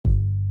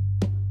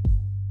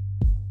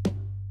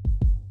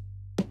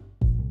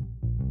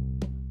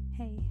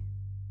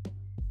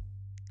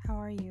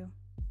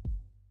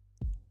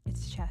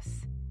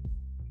Yes,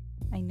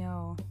 I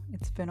know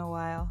it's been a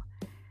while.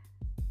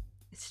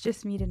 It's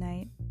just me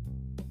tonight.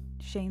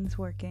 Shane's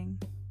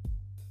working.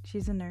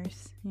 She's a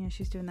nurse.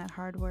 She's doing that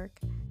hard work.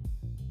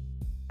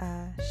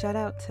 Shout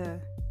out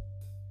to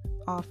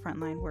all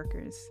frontline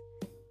workers,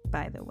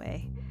 by the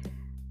way.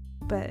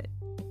 But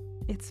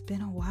it's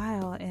been a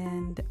while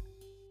and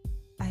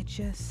I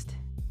just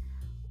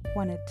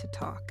wanted to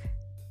talk.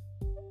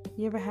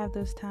 You ever have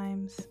those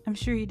times? I'm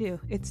sure you do.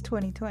 It's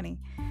 2020.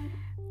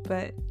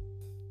 But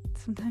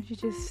sometimes you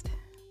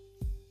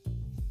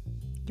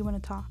want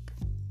to talk.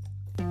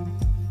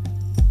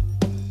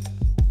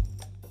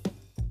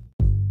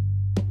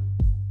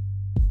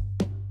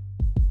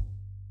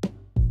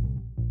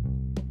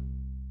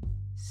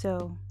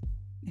 So,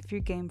 if you're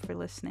game for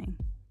listening,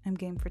 I'm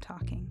game for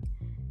talking.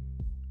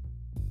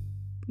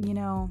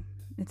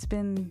 It's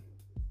been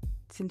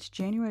since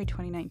January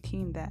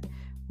 2019 that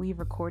we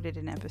recorded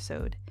an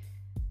episode.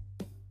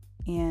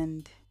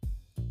 And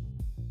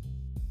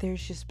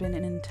there's just been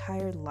an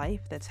entire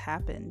life that's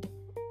happened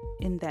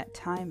in that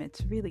time.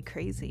 It's really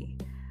crazy.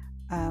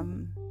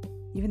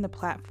 Even the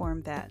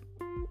platform that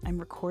I'm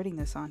recording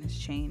this on has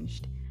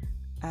changed.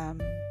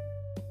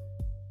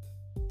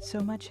 So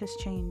much has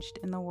changed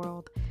in the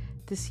world.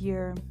 This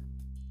year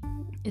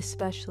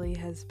especially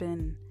has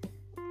been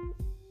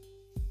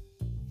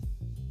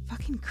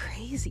fucking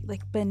crazy,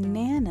 like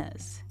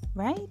bananas,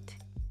 right?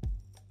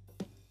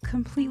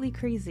 Completely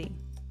crazy.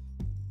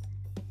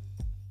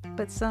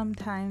 But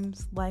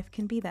sometimes life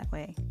can be that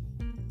way.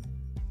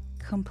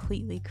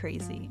 Completely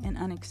crazy and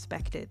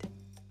unexpected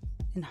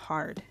and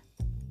hard.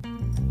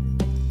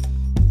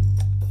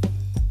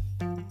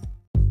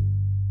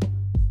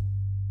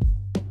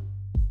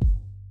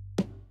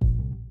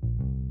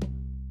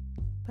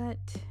 But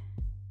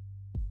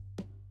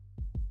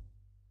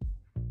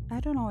I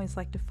don't always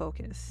like to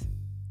focus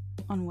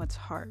on what's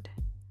hard.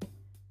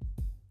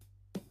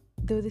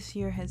 Though this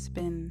year has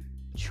been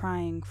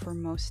trying for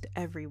most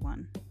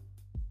everyone.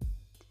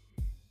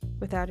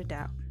 Without a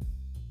doubt.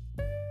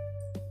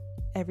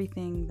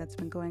 Everything that's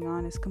been going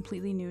on is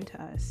completely new to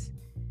us.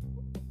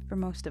 For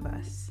most of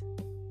us.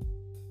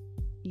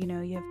 You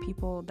have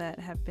people that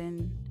have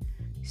been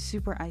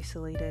super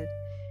isolated.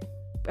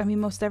 I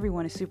mean, most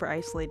everyone is super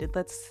isolated.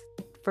 Let's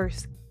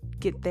first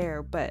get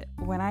there. But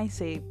when I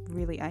say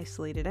really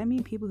isolated, I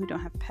mean people who don't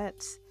have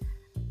pets.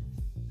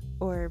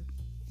 Or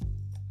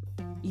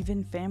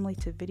even family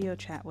to video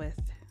chat with.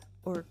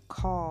 Or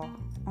call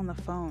on the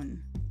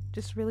phone.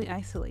 Just really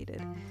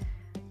isolated.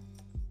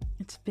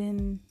 It's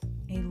been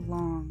a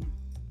long,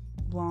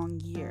 long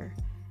year.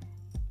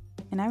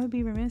 And I would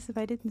be remiss if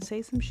I didn't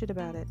say some shit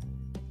about it.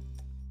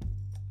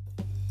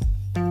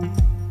 I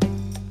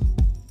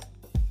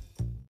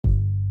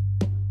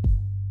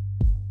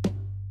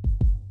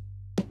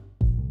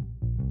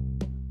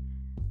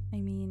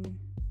mean,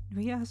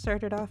 we all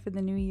started off in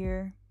the new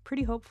year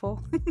pretty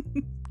hopeful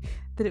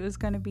that it was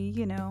going to be,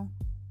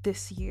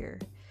 this year.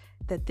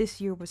 That this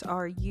year was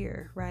our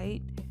year,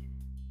 right?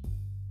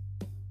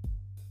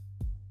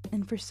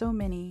 And for so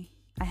many,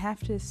 I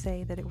have to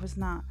say that it was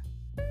not.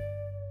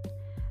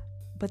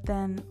 But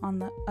then on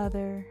the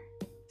other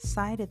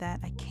side of that,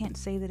 I can't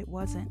say that it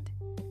wasn't.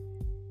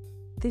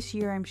 This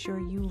year, I'm sure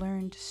you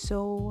learned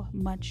so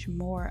much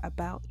more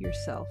about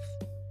yourself.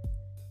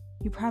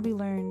 You probably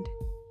learned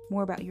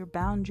more about your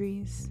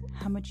boundaries,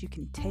 how much you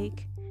can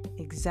take,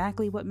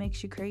 exactly what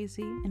makes you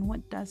crazy and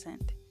what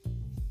doesn't.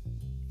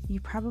 You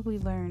probably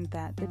learned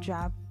that the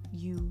job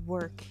you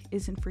work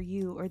isn't for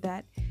you, or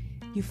that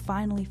you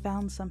finally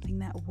found something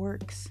that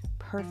works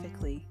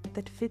perfectly,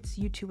 that fits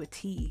you to a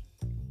T.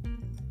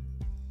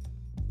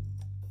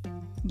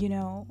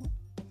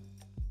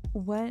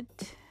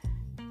 What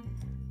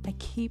I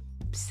keep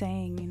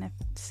saying, and I've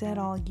said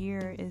all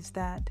year, is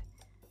that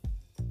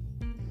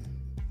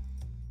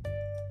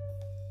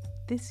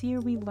this year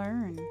we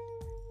learn.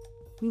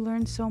 We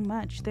learn so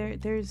much.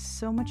 There's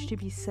so much to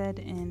be said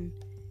in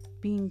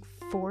being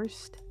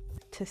forced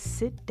to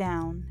sit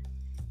down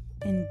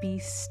and be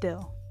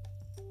still.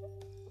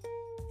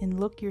 And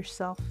look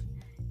yourself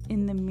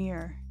in the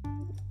mirror.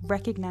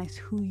 Recognize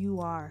who you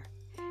are.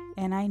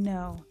 And I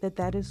know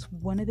that is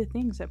one of the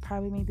things that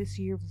probably made this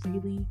year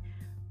really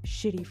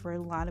shitty for a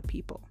lot of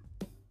people.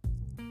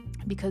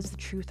 Because the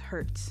truth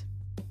hurts.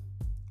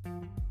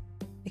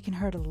 It can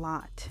hurt a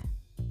lot.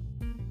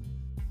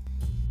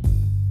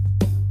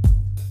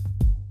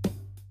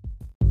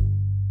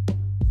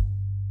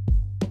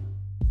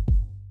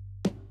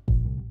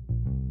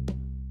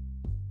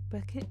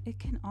 But it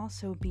can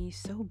also be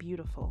so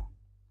beautiful.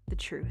 The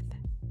truth.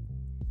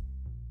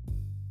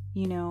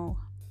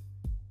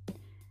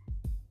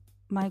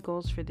 My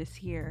goals for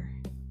this year,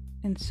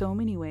 in so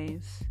many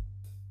ways,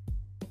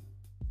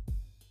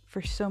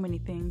 for so many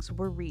things,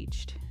 were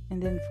reached,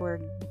 and then for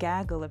a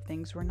gaggle of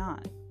things were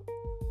not.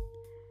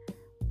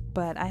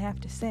 But I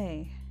have to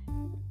say,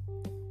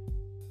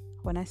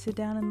 when I sit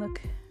down and look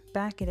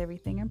back at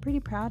everything, I'm pretty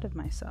proud of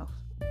myself.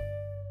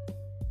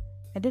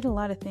 I did a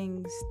lot of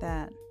things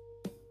that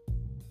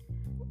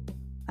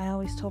I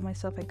always told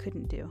myself I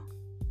couldn't do.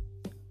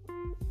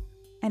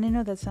 And I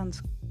know that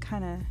sounds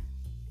kind of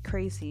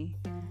crazy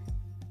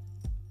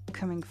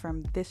coming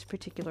from this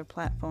particular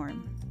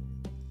platform,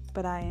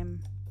 but I am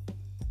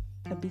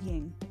a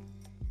being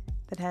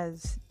that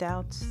has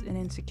doubts and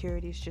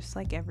insecurities just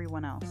like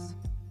everyone else.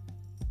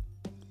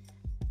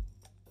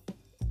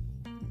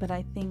 But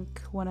I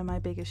think one of my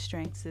biggest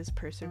strengths is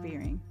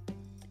persevering.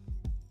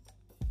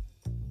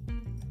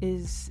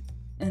 Is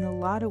in a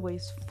lot of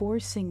ways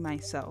forcing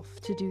myself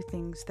to do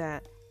things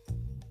that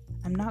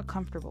I'm not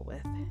comfortable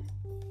with,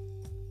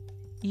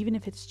 even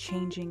if it's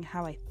changing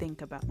how I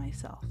think about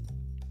myself.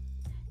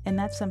 And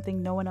that's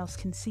something no one else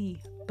can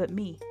see but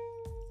me,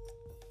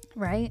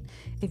 right?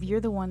 If you're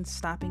the one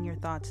stopping your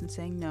thoughts and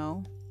saying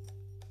no,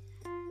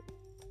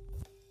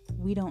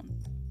 we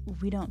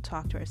don't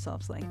talk to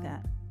ourselves like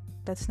that.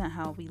 That's not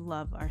how we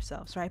love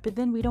ourselves, right? But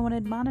then we don't want to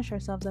admonish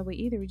ourselves that way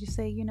either. We just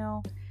say,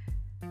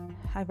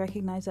 I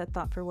recognize that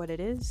thought for what it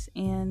is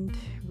and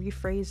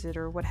rephrase it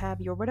or what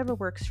have you, or whatever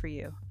works for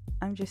you.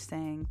 I'm just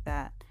saying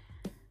that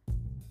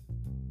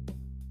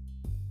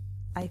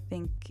I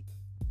think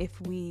if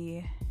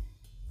we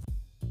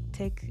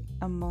take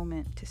a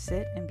moment to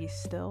sit and be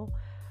still,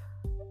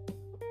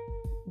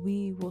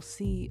 we will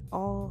see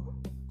all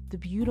the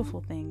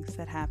beautiful things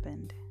that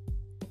happened,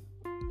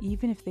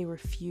 even if they were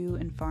few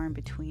and far in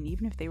between,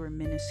 even if they were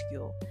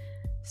minuscule.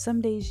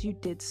 Some days you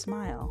did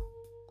smile,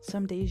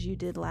 some days you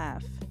did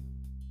laugh,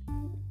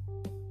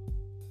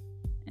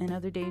 and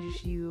other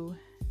days you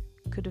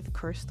could have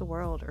cursed the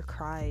world or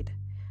cried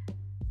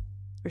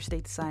or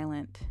stayed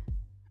silent,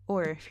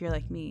 or if you're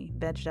like me,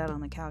 vegged out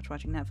on the couch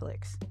watching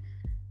Netflix.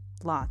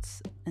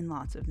 Lots and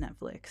lots of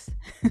Netflix.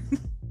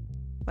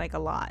 Like a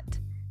lot,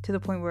 to the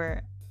point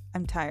where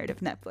I'm tired of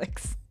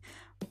Netflix.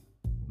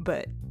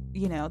 But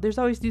there's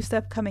always new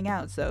stuff coming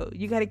out, so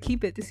you got to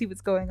keep it to see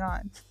what's going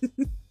on.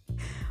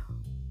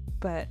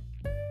 But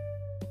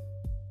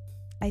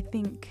I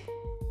think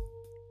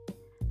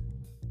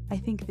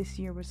this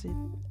year was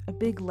a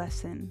big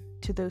lesson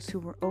to those who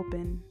were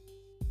open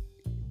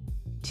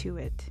to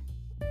it.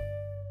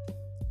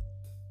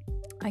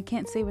 I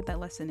can't say what that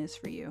lesson is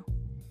for you,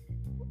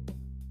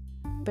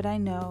 but I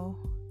know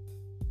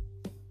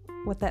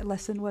what that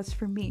lesson was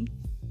for me.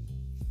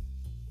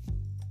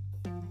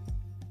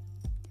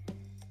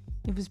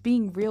 It was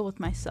being real with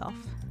myself.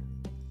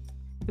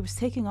 It was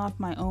taking off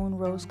my own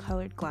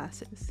rose-colored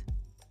glasses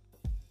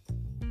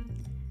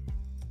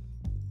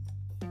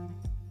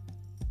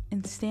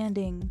and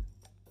standing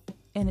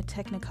in a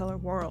Technicolor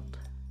world,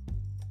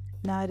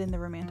 not in the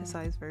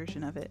romanticized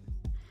version of it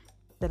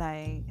that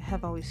I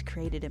have always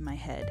created in my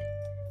head.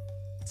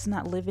 It's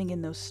not living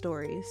in those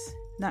stories,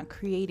 not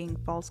creating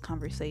false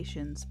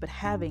conversations, but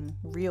having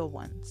real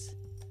ones.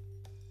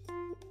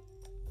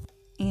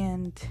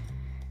 And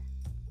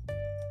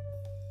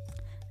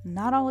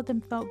not all of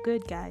them felt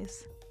good,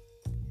 guys.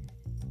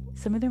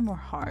 Some of them were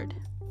hard.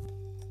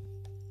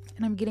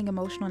 And I'm getting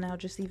emotional now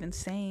just even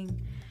saying,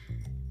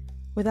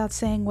 without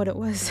saying what it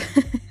was.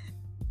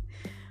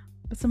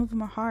 But some of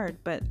them are hard,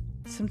 but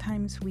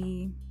sometimes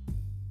we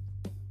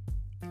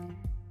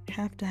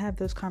have to have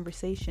those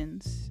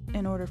conversations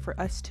in order for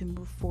us to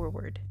move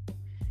forward,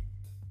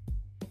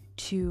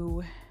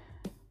 to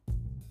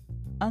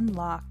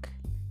unlock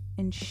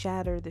and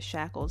shatter the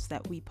shackles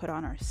that we put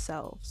on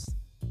ourselves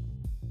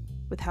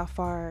with how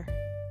far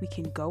we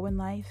can go in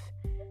life,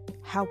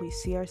 how we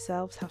see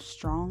ourselves, how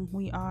strong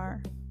we are.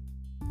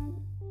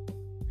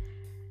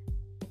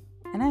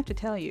 And I have to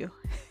tell you,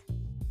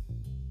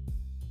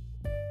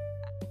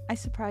 I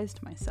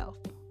surprised myself.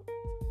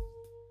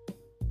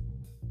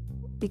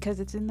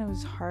 Because it's in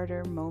those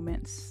harder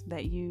moments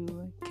that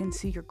you can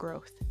see your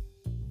growth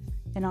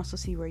and also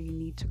see where you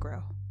need to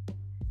grow.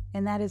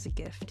 And that is a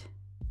gift.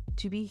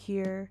 To be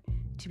here,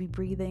 to be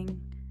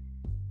breathing,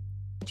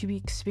 to be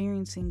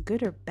experiencing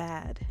good or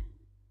bad,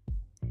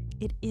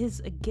 it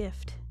is a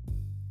gift.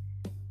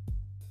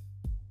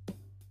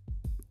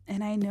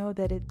 And I know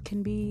that it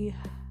can be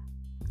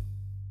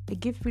a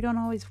gift we don't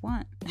always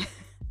want.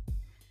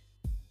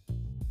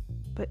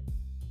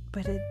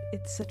 but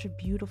it's such a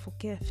beautiful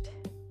gift.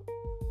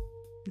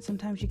 And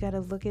sometimes you gotta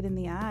look it in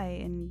the eye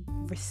and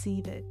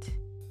receive it.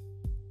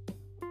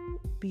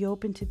 Be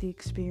open to the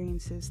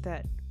experiences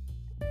that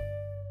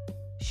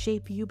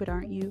shape you but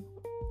aren't you,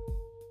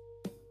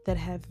 that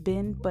have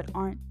been but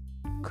aren't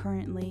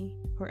currently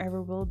or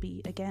ever will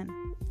be again,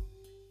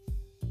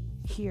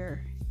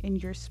 here in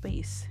your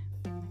space.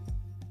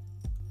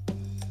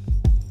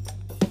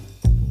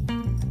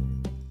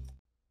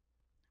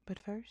 But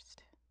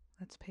first,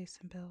 let's pay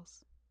some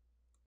bills.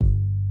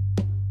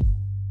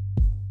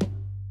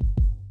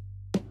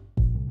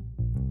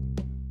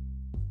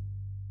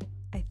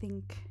 I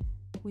think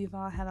we've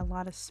all had a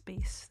lot of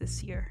space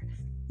this year.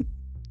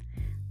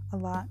 A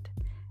lot.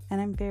 And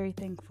I'm very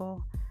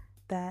thankful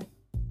that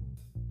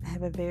I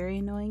have a very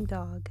annoying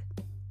dog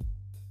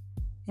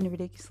and a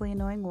ridiculously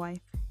annoying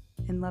wife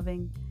and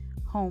loving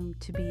home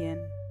to be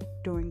in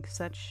during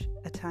such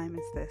a time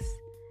as this.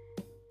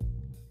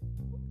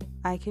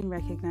 I can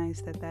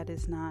recognize that that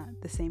is not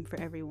the same for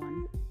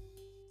everyone.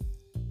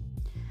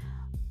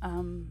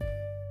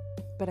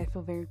 but I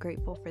feel very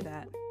grateful for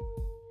that.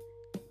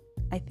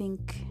 I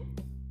think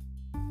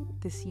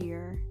this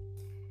year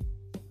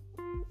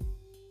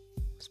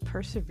was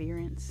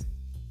perseverance.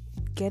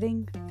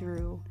 Getting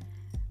through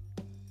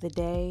the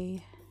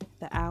day,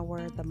 the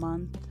hour, the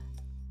month.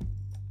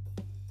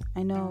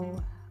 I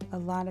know a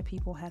lot of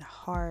people had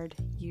hard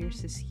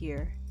years this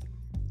year.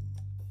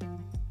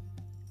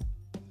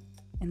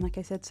 And like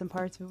I said, some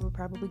parts of it were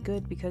probably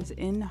good, because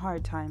in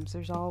hard times,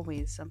 there's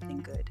always something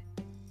good.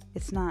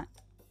 It's not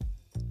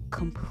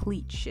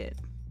complete shit,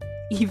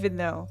 even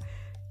though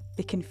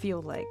it can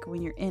feel like,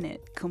 when you're in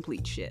it,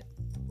 complete shit.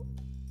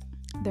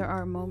 There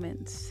are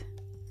moments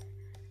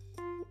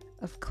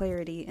of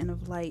clarity and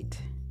of light.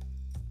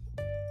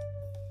 You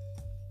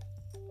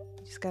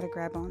just gotta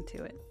grab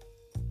onto it.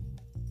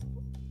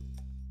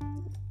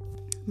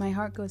 My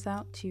heart goes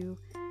out to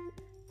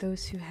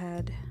those who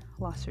had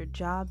lost their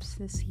jobs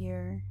this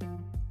year,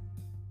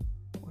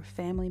 or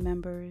family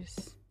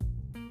members,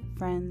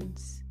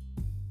 friends,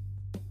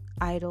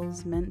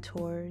 idols,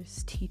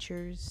 mentors,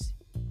 teachers.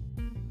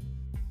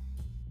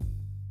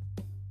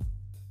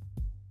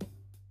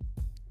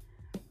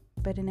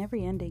 But in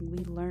every ending,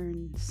 we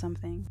learn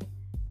something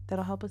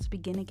that'll help us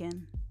begin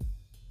again,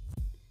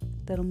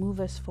 that'll move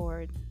us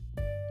forward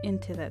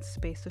into that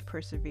space of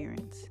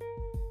perseverance.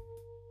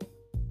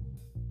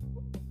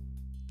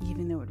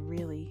 Even though it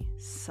really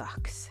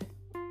sucks,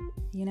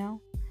 you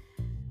know?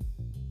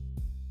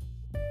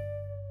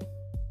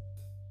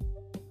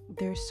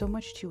 There's so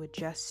much to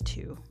adjust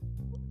to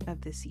of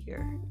this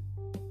year.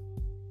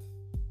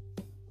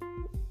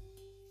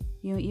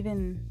 You know,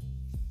 even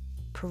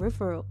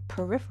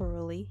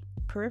peripherally,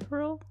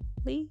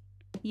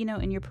 you know,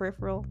 in your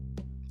peripheral,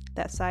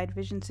 that side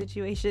vision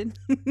situation.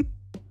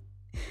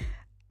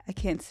 I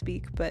can't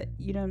speak, but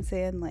you know what I'm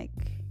saying? Like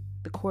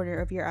the corner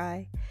of your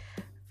eye.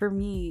 For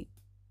me,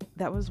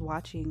 that was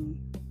watching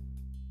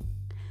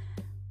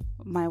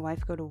my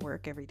wife go to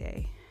work every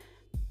day.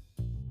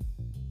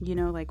 You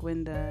know, like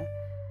when the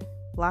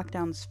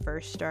lockdowns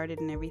first started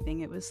and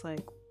everything, it was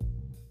like,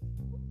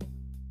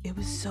 it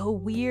was so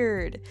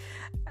weird.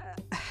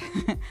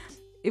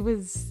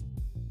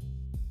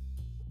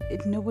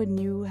 No one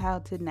knew how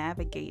to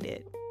navigate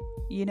it,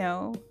 you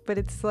know? But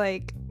it's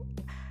like,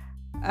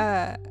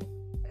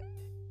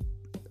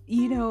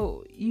 you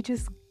know, you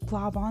just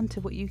glob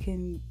onto what you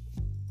can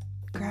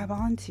grab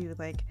onto,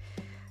 like,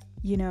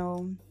 you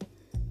know,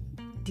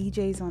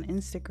 DJs on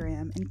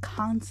Instagram and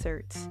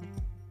concerts,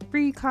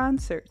 free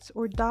concerts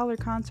or dollar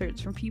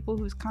concerts from people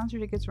whose concert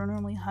tickets were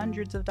normally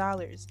hundreds of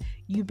dollars.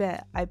 You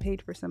bet I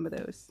paid for some of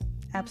those.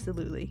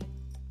 Absolutely.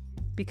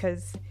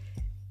 Because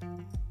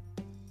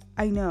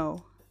I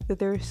know that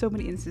there are so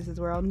many instances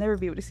where I'll never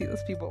be able to see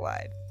those people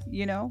live,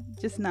 you know,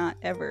 just not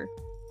ever,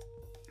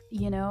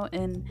 you know.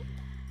 And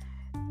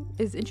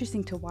it's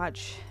interesting to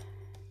watch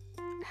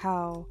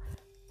how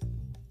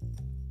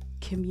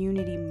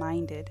community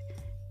minded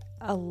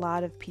a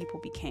lot of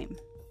people became.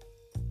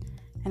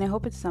 And I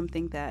hope it's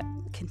something that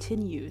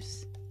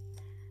continues,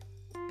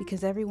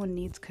 because everyone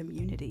needs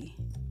community.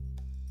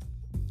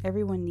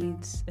 Everyone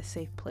needs a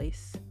safe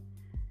place,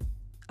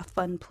 a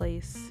fun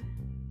place,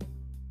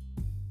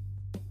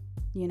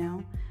 you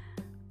know?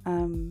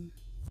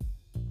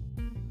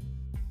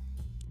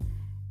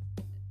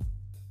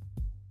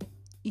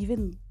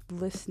 Even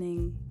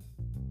listening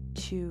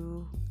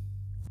to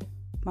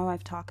my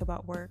wife talk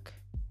about work,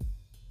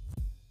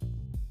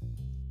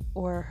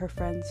 or her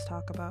friends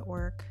talk about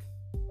work,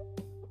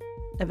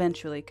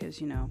 eventually, because,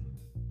 you know,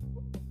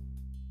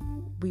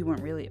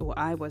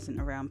 I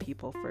wasn't around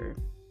people for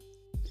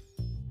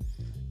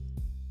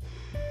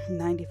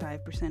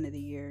 95% of the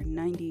year,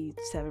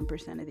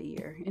 97% of the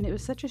year. And it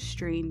was such a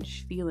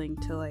strange feeling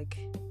to, like,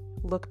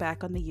 look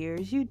back on the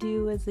years you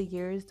do as the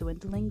year is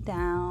dwindling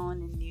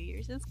down and New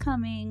Year's is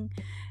coming.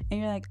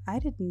 And you're like, I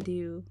didn't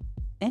do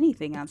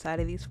anything outside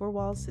of these four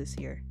walls this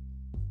year.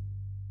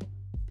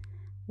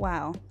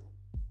 Wow.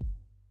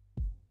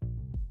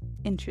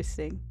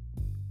 Interesting.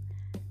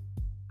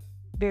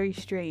 Very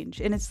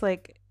strange. And it's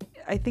like,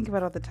 I think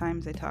about all the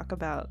times I talk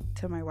about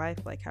to my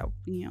wife, like how,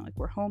 you know, like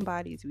we're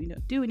homebodies, we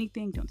don't do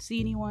anything, don't see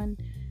anyone.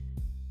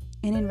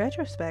 And in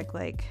retrospect,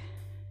 like,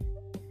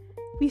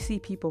 we see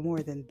people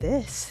more than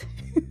this.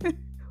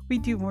 We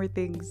do more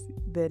things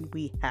than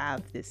we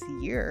have this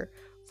year,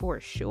 for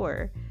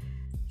sure.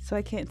 So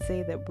I can't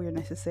say that we're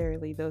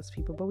necessarily those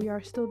people, but we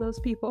are still those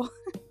people.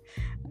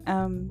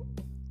 But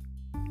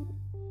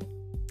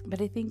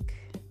I think,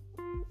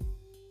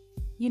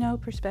 you know,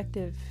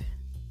 perspective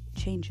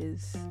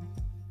changes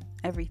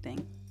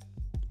everything.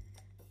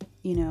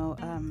 You know,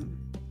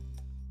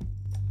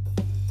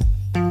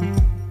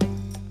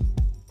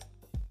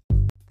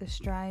 the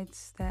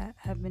strides that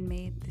have been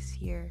made this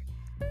year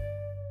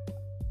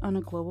on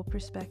a global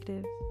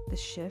perspective, the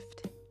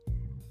shift,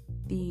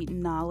 the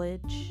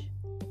knowledge,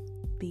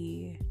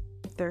 the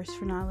thirst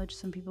for knowledge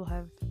some people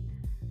have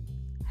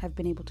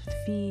been able to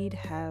feed,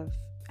 have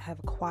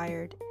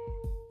acquired,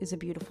 is a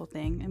beautiful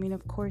thing. I mean,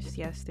 of course,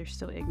 yes, there's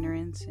still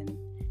ignorance and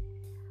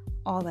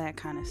all that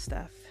kind of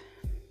stuff,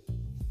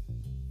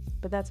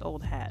 but that's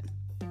old hat.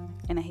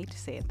 And I hate to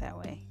say it that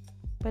way,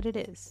 but it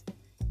is.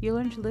 You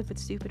learn to live with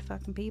stupid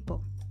fucking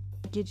people.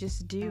 You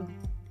just do.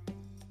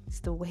 It's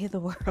the way of the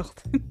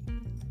world.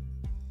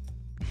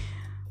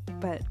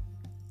 But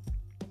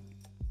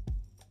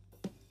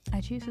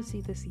I choose to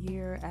see this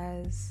year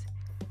as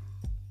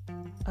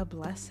a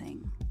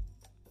blessing.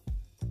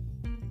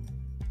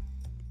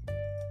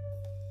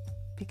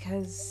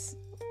 Because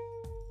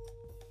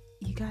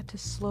you got to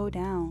slow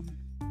down,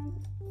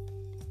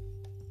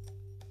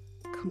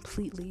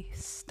 completely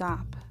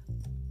stop,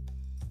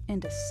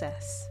 and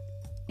assess.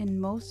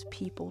 And most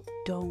people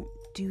don't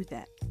do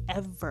that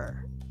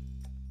ever.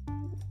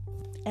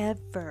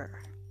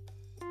 Ever.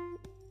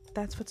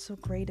 That's what's so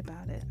great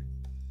about it.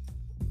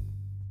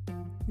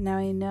 Now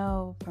I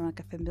know from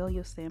like a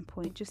familial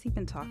standpoint, just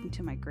even talking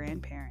to my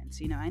grandparents,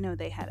 I know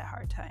they had a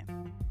hard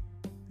time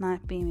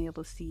not being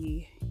able to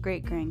see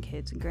great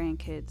grandkids and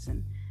grandkids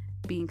and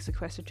being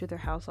sequestered to their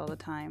house all the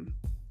time.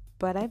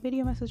 But I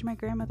video message my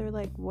grandmother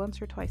like once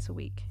or twice a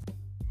week,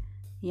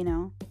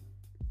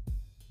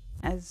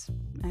 as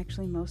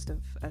actually most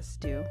of us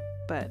do.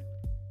 But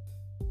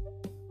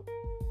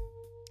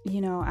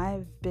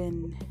I've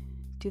been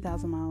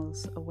 2,000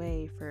 miles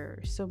away for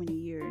so many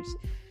years,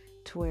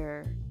 to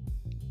where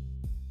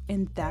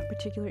in that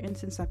particular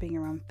instance, not being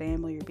around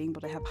family or being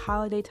able to have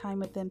holiday time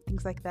with them,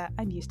 things like that,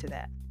 I'm used to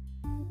that.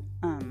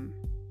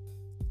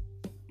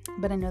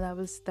 But I know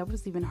that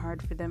was even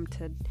hard for them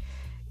to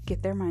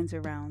get their minds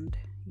around,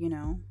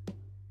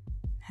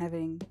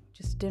 having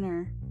just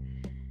dinner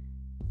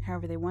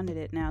however they wanted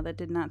it. Now, that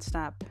did not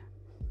stop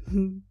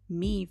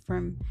me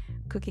from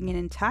cooking an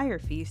entire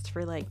feast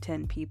for like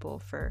 10 people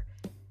for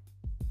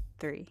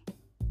 3.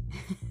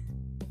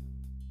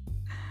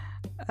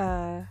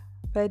 But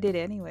I did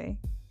anyway,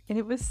 and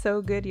it was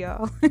so good,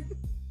 y'all.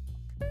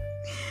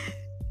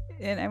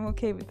 And I'm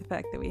okay with the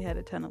fact that we had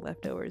a ton of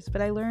leftovers,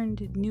 but I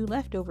learned new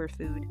leftover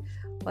food,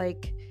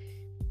 like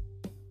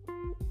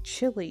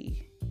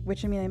chili,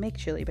 which I make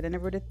chili, but I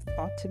never would have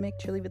thought to make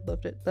chili with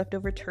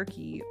leftover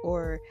turkey,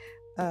 or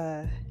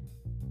a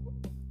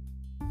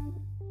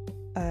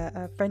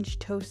French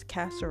toast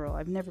casserole.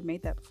 I've never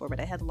made that before, but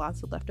I had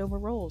lots of leftover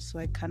rolls, so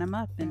I cut them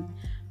up and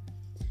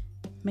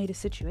made a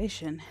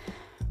situation.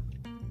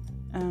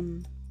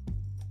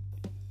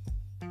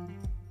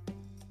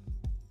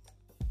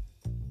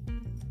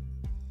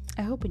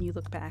 I hope when you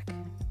look back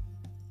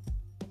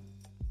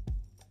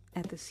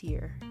at this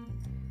year,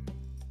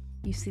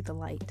 you see the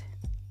light,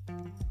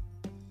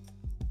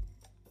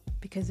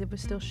 because it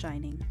was still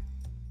shining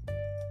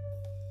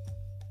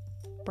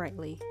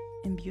brightly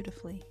and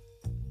beautifully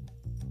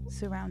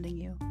surrounding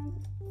you.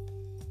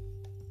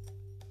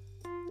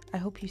 I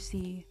hope you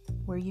see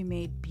where you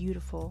made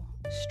beautiful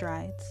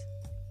strides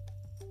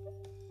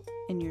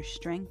in your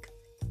strength,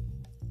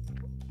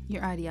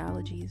 your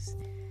ideologies,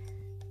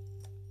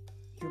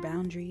 your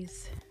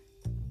boundaries.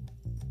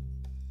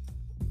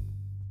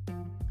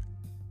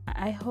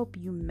 I hope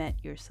you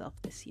met yourself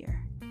this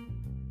year,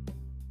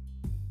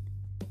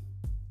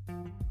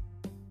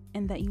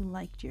 and that you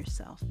liked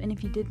yourself. And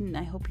if you didn't,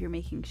 I hope you're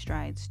making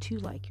strides to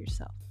like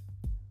yourself.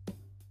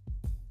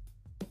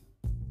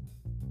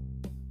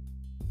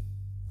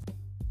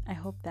 I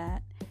hope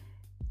that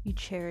you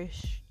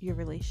cherish your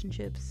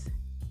relationships,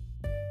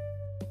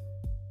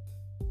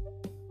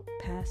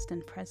 past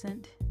and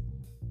present,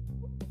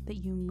 that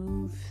you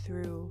move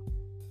through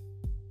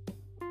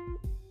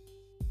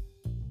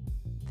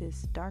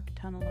this dark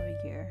tunnel of a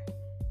year,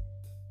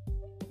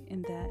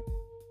 and that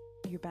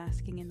you're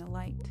basking in the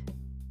light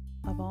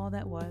of all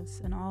that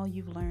was and all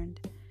you've learned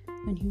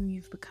and who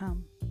you've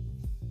become.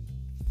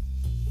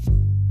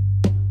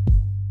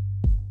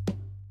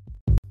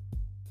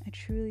 I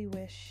truly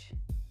wish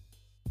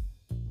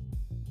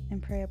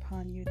and pray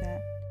upon you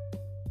that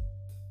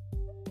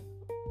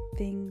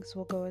things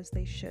will go as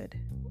they should.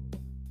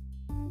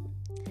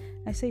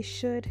 I say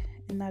should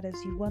and not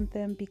as you want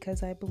them,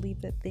 because I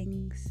believe that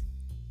things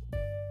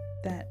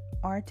that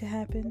are to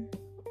happen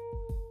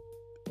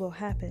will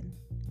happen.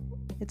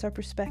 It's our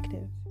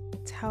perspective.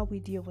 It's how we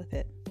deal with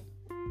it.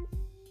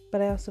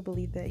 But I also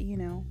believe that,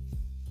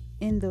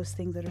 in those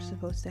things that are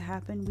supposed to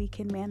happen, we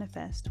can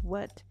manifest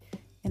what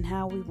and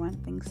how we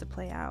want things to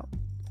play out.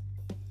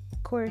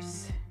 Of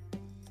course,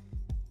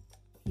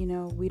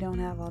 we don't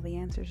have all the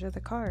answers or the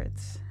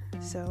cards.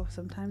 So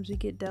sometimes we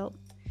get dealt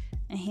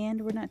a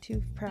hand we're not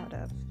too proud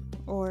of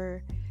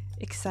or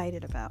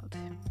excited about.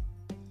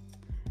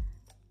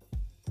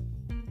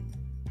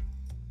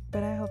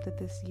 But I hope that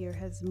this year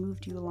has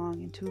moved you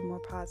along into a more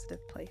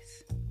positive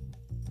place,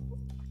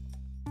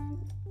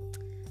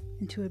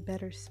 into a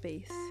better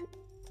space.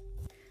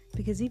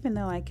 Because even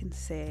though I can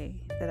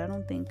say that I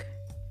don't think,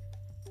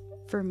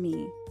 for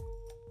me,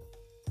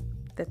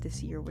 that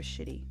this year was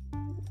shitty,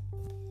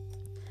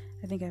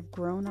 I think I've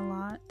grown a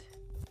lot.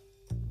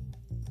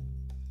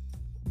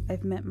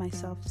 I've met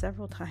myself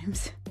several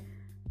times.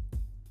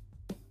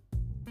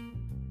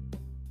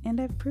 And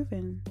I've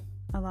proven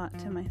a lot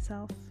to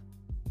myself.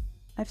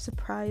 I've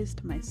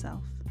surprised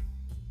myself.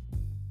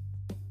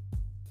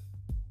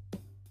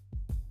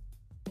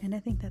 And I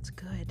think that's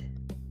good.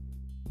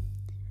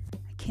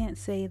 can't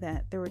say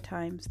that there were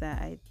times that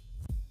I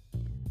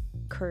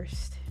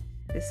cursed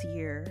this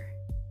year,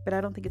 but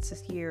I don't think it's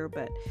this year,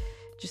 but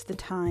just the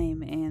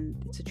time,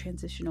 and it's a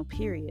transitional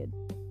period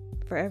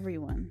for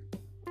everyone.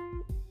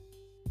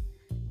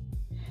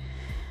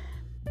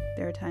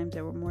 There are times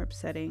that were more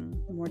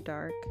upsetting, more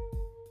dark,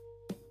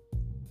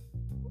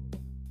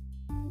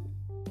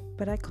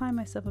 but I climbed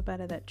myself up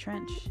out of that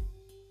trench.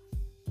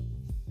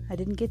 I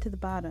didn't get to the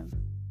bottom.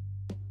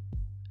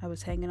 I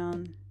was hanging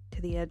on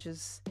to the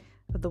edges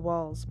of the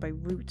walls by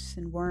roots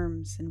and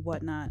worms and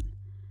whatnot.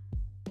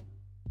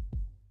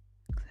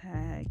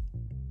 I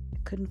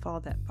couldn't fall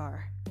that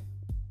far.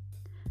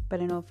 But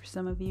I know for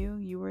some of you,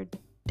 you were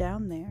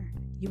down there.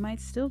 You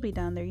might still be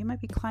down there. You might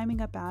be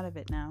climbing up out of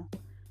it now.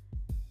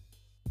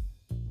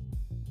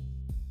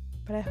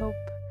 But I hope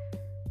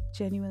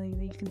genuinely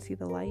that you can see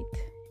the light.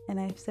 And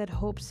I've said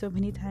hope so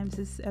many times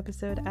this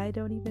episode, I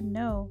don't even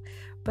know.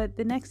 But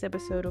the next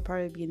episode will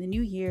probably be in the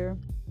new year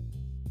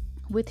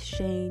with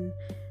Shane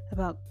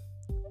about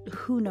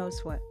who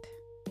knows what.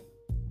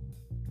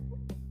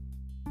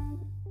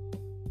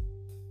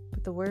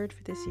 But the word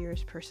for this year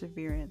is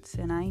perseverance.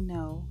 And I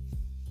know,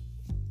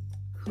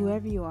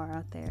 whoever you are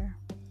out there,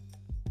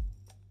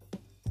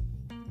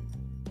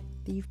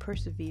 that you've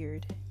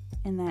persevered,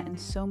 and that in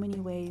so many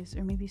ways,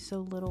 or maybe so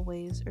little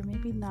ways, or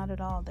maybe not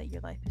at all, that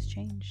your life has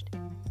changed.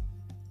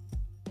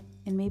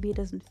 And maybe it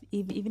doesn't,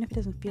 even if it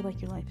doesn't feel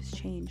like your life has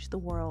changed, the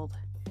world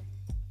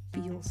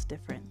feels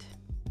different.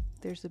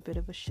 There's a bit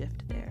of a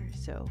shift there.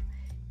 So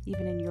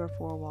even in your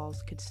four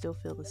walls could still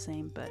feel the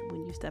same, but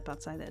when you step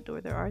outside that door,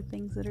 there are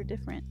things that are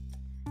different.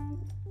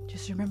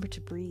 Just remember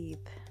to breathe,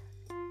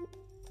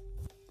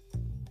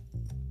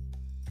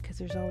 because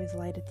there's always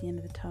light at the end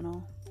of the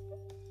tunnel.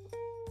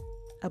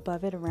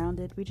 Above it, around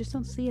it, we just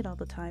don't see it all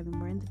the time,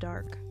 and we're in the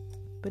dark,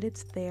 but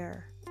it's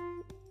there.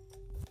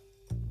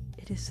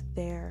 It is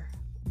there.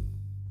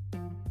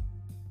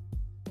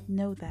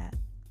 Know that.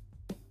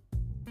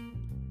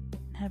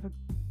 Have a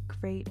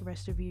great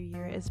rest of your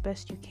year as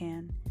best you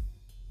can.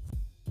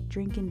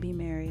 Drink and be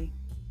merry,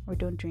 or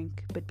don't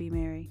drink but be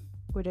merry,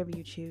 whatever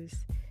you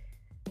choose.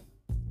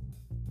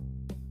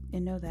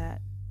 And know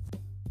that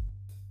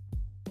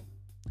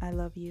I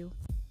love you.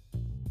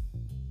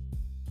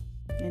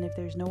 And if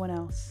there's no one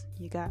else,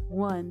 you got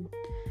one.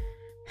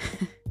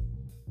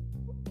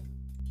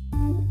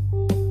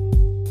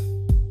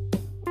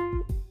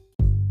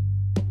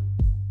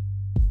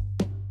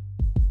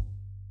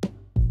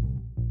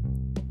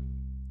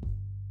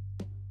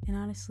 And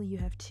honestly, you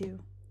have two,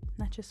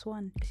 not just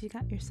one, because you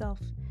got yourself.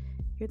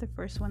 You're the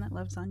first one that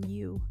loves on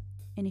you.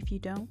 And if you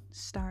don't,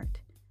 start,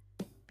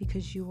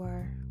 because you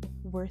are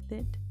worth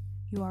it.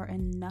 You are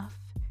enough.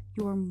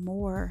 You are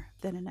more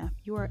than enough.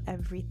 You are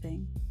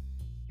everything.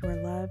 You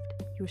are loved.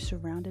 You are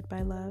surrounded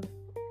by love.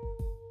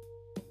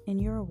 And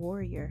you're a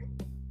warrior.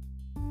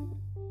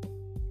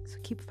 So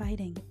keep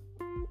fighting.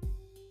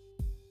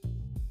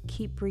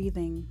 Keep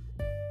breathing.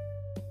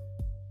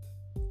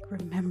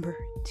 Remember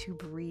to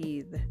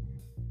breathe.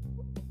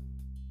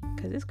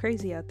 Because it's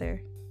crazy out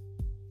there.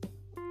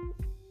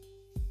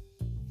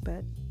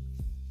 But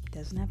it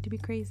doesn't have to be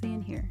crazy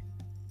in here.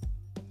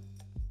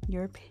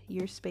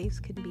 Your space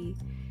could be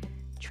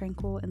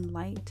tranquil and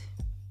light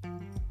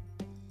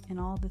and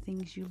all the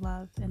things you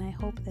love, and I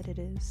hope that it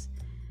is.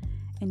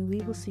 And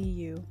we will see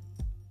you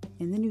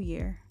in the new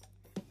year.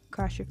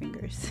 Cross your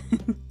fingers.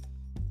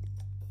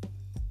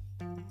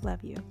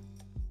 Love you.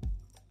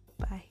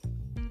 Bye.